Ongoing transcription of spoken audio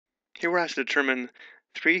Here we're asked to determine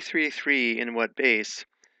 333 in what base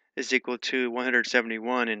is equal to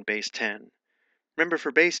 171 in base 10. Remember,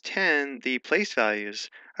 for base 10, the place values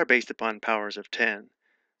are based upon powers of 10.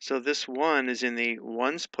 So this 1 is in the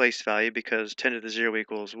 1's place value because 10 to the 0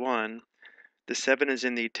 equals 1. The 7 is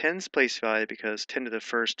in the 10's place value because 10 to the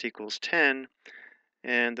 1st equals 10.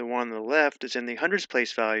 And the 1 on the left is in the 100's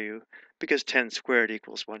place value because 10 squared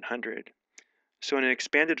equals 100. So in an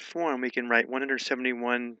expanded form, we can write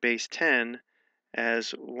 171 base 10 as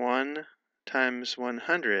 1 times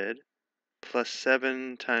 100 plus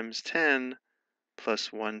 7 times 10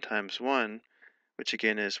 plus 1 times 1, which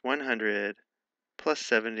again is 100 plus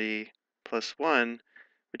 70 plus 1,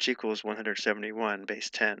 which equals 171 base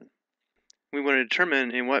 10. We want to determine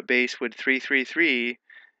in what base would 333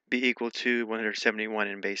 be equal to 171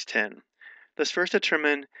 in base 10. Let's first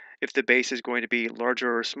determine if the base is going to be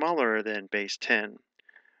larger or smaller than base 10.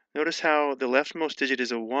 Notice how the leftmost digit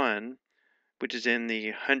is a 1, which is in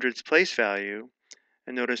the hundreds place value,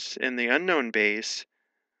 and notice in the unknown base,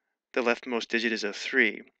 the leftmost digit is a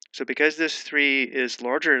 3. So because this 3 is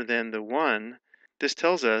larger than the 1, this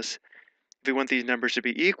tells us if we want these numbers to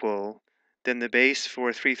be equal, then the base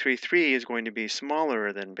for 333 is going to be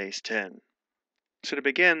smaller than base 10. So to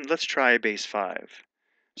begin, let's try base 5.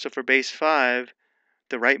 So for base 5,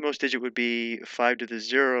 the rightmost digit would be 5 to the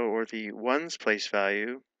 0 or the 1's place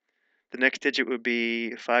value. The next digit would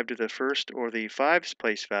be 5 to the 1st or the 5's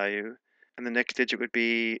place value, and the next digit would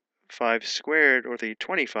be 5 squared or the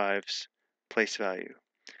 25's place value.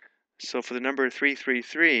 So for the number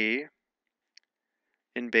 333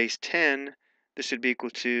 in base 10, this would be equal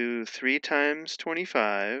to 3 times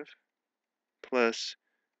 25 plus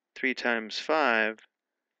 3 times 5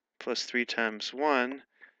 plus 3 times 1,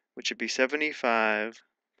 which would be 75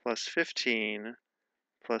 plus 15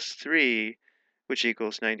 plus 3, which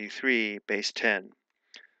equals 93 base 10.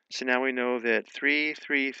 So now we know that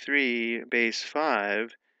 333 base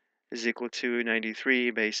 5 is equal to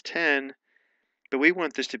 93 base 10, but we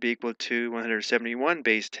want this to be equal to 171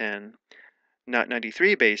 base 10, not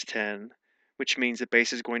 93 base 10, which means the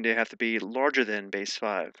base is going to have to be larger than base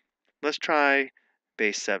 5. Let's try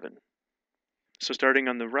base 7. So starting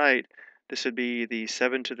on the right, this would be the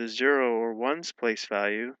 7 to the 0 or 1's place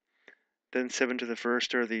value, then 7 to the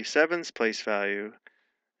 1st or the 7's place value,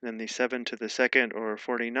 then the 7 to the 2nd or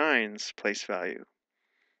 49's place value.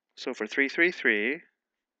 So for 333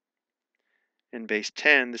 in base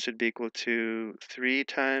 10, this would be equal to 3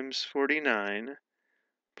 times 49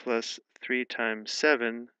 plus 3 times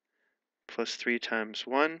 7 plus 3 times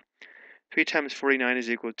 1. 3 times 49 is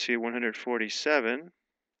equal to 147.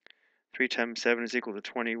 3 times 7 is equal to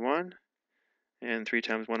 21. And 3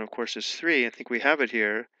 times 1, of course, is 3. I think we have it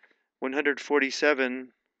here.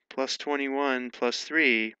 147 plus 21 plus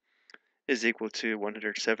 3 is equal to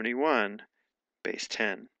 171 base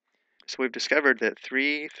 10. So we've discovered that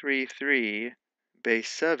 333 base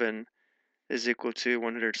 7 is equal to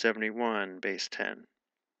 171 base 10.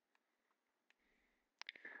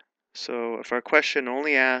 So if our question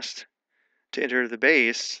only asked to enter the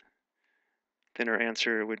base, then our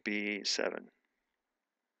answer would be 7.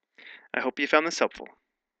 I hope you found this helpful.